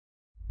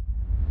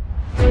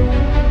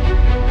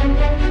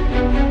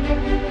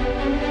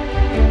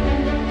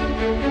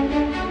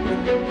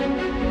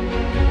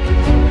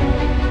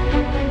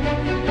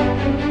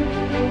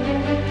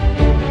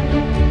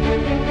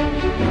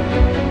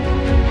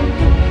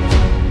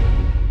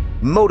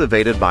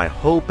Motivated by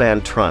hope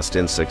and trust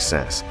in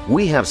success,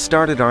 we have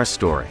started our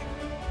story.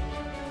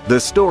 The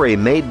story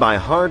made by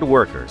hard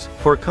workers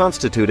for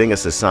constituting a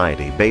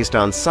society based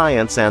on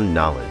science and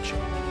knowledge,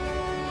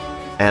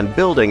 and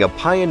building a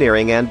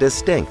pioneering and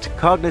distinct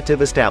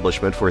cognitive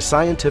establishment for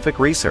scientific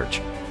research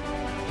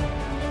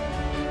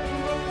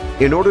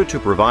in order to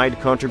provide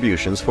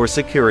contributions for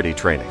security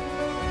training.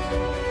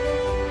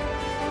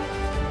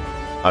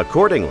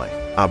 Accordingly,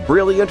 a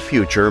brilliant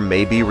future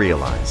may be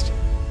realized.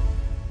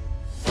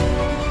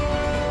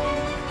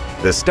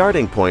 The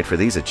starting point for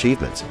these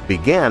achievements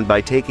began by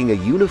taking a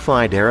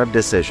unified Arab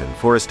decision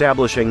for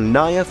establishing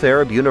Naif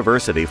Arab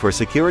University for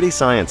Security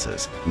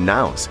Sciences,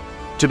 NAUS,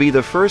 to be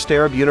the first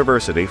Arab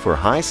university for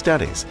high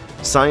studies,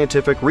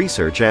 scientific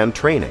research and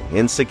training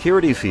in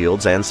security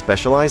fields and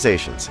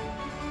specializations.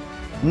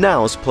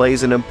 NAUS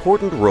plays an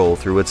important role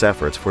through its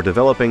efforts for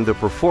developing the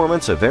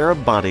performance of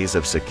Arab bodies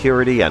of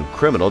security and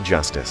criminal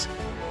justice.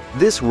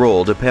 This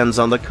role depends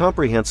on the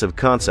comprehensive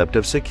concept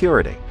of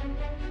security,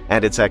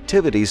 and its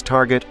activities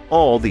target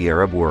all the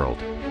Arab world.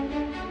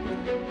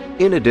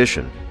 In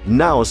addition,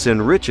 NAUS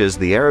enriches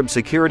the Arab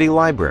Security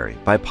Library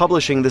by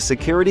publishing the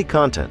security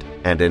content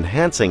and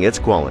enhancing its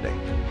quality.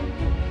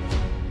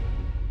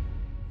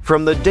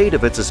 From the date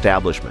of its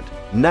establishment,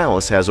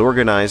 NAUS has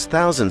organized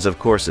thousands of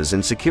courses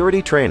in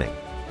security training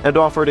and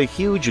offered a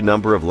huge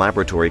number of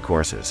laboratory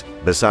courses,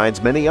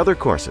 besides many other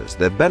courses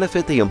that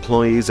benefit the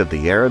employees of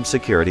the Arab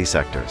security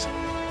sectors.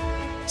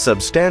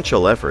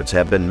 Substantial efforts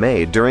have been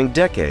made during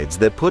decades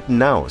that put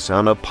NAUS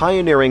on a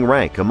pioneering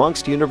rank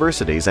amongst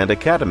universities and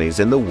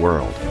academies in the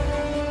world.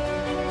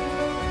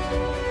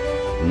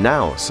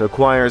 NAUS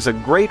acquires a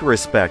great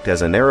respect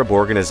as an Arab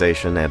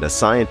organization and a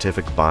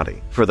scientific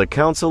body for the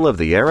Council of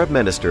the Arab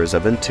Ministers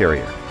of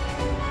Interior.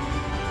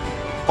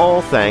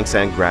 All thanks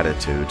and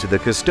gratitude to the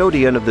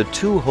custodian of the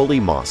two holy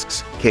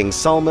mosques, King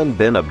Salman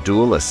bin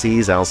Abdul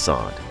Aziz Al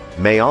Saud,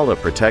 may Allah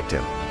protect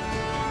him,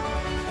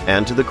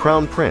 and to the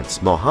Crown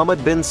Prince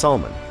Mohammed bin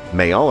Salman,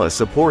 may Allah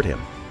support him,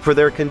 for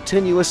their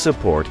continuous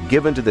support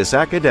given to this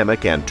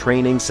academic and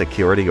training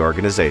security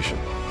organization.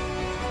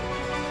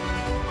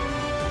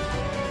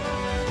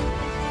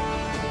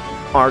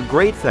 Our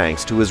great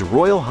thanks to His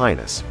Royal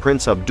Highness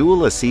Prince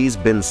Abdul Aziz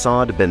bin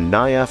Saud bin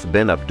Naif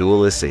bin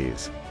Abdul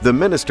Aziz, the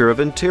Minister of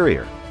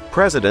Interior,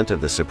 President of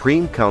the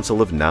Supreme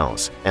Council of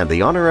NAUS, and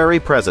the Honorary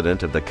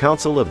President of the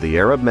Council of the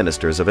Arab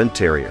Ministers of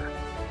Interior,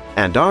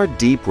 and our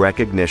deep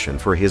recognition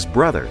for his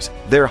brothers,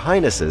 their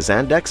highnesses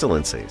and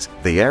excellencies,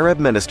 the Arab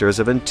Ministers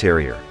of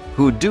Interior,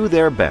 who do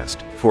their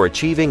best for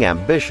achieving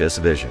ambitious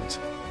visions.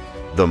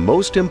 The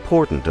most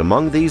important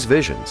among these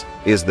visions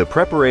is the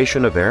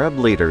preparation of Arab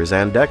leaders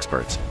and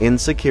experts in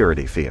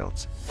security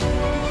fields.